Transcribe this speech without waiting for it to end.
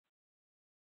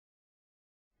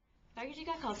Vargaji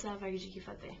ka Khalsa, Vargaji ki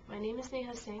Fateh. My name is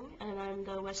Neha Singh, and I'm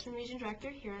the Western Region Director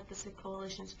here at the Sikh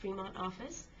Coalition's Fremont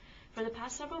office. For the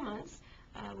past several months,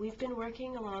 we've been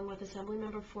working along with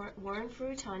Assemblymember Warren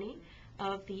Furutani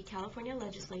of the California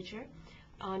Legislature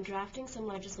on drafting some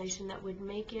legislation that would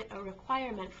make it a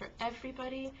requirement for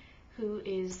everybody who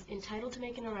is entitled to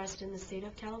make an arrest in the state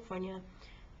of California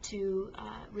to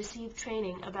receive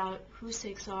training about who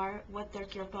Sikhs are, what their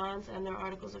Kirpans and their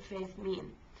articles of faith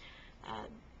mean.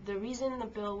 The reason the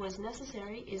bill was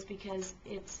necessary is because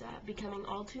it's becoming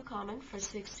all too common for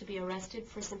Sikhs to be arrested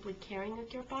for simply carrying a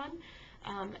Kirpan,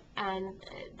 and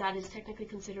that is technically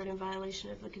considered in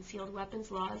violation of the concealed weapons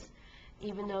laws,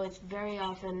 even though it's very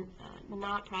often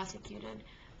not prosecuted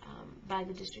by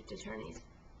the district attorneys.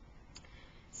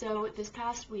 So this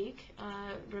past week,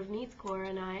 Ravneet Kaur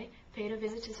and I paid a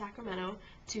visit to Sacramento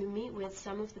to meet with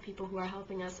some of the people who are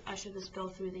helping us usher this bill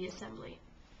through the Assembly.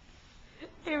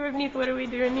 Hey Ravneet, what are we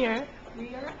doing here?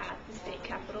 We are at the state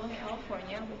capitol in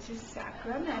California, which is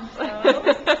Sacramento,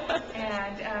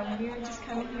 and we are just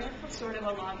coming here for sort of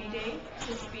a lobby day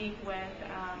to speak with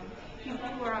people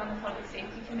who are on the Public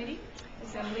Safety Committee,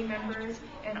 Assembly members,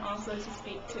 and also to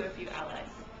speak to a few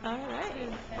allies. All right.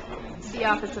 It's the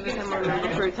Office of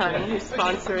Assemblymember Furutani who's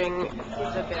sponsoring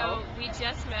the bill. So we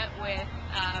just met with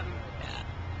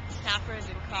staffers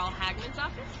in Carl Hagman's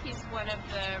office. He's one of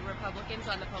the Republicans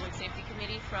on the Public Safety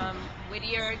Committee from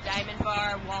Whittier, Diamond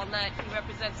Bar, Walnut. He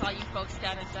represents all you folks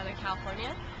down in Southern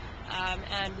California.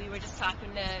 And we were just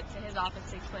talking to his office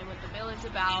to explain what the bill is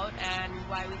about and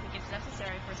why we think it's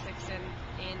necessary for Sikhs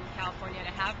in California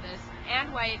to have this,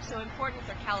 and why it's so important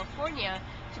for California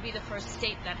to be the first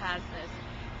state that has this.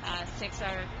 Sikhs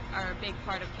are a big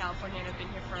part of California and have been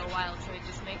here for a while, so it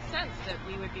just makes sense that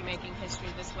we would be making history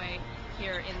this way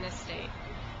here in this state.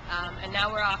 And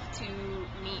now we're off to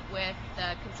meet with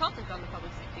the consultant on the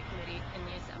Public Safety Committee in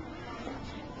the Assembly.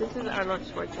 This is Arnold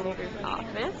Schwarzenegger's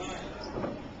office.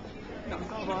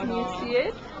 Can you see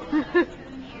it?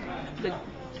 The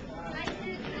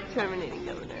terminating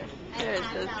governor. There it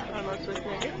says Arnold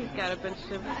Schwarzenegger. He's got a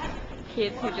bunch of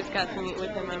kids who just got to meet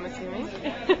with him, I'm assuming.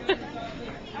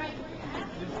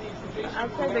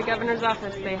 Outside the governor's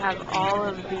office, they have all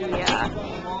of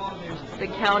the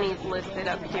counties listed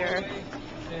up here,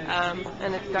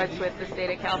 and it starts with the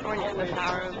state of California, the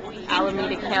power of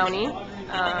Alameda County,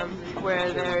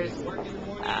 where there's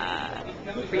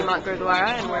Fremont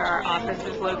Gurdwara, and where our office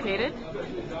is located. We're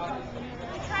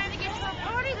trying to get to a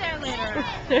party there later.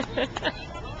 With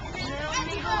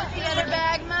the other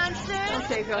bag monsters.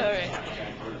 Okay, go. All right.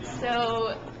 So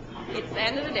it's the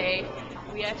end of the day.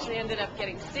 We actually ended up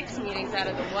getting 6 meetings out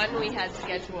of the one we had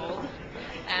scheduled,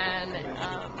 and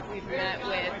we've met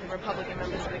with the Republican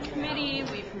members of the committee,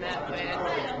 we've met with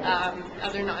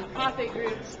other nonprofit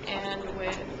groups, and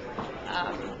with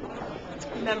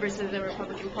members of the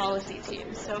Republican policy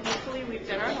team. So hopefully we've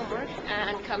done our homework,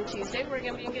 and come Tuesday we're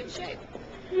going to be in good shape.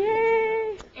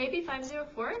 Yay! AB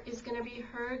 504 is going to be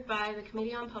heard by the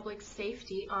Committee on Public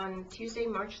Safety on Tuesday,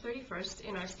 March 31st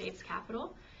in our state's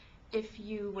capital. If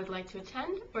you would like to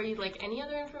attend or you'd like any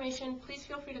other information, please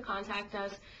feel free to contact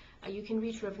us. You can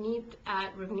reach Ravneet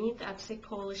at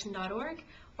sikhcoalition.org,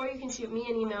 or you can shoot me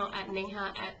an email at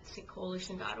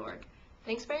neha@sikhcoalition.org.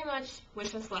 Thanks very much.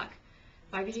 Wish us luck.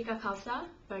 Vargaji ka Khalsa,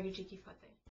 Vargaji ki Fateh.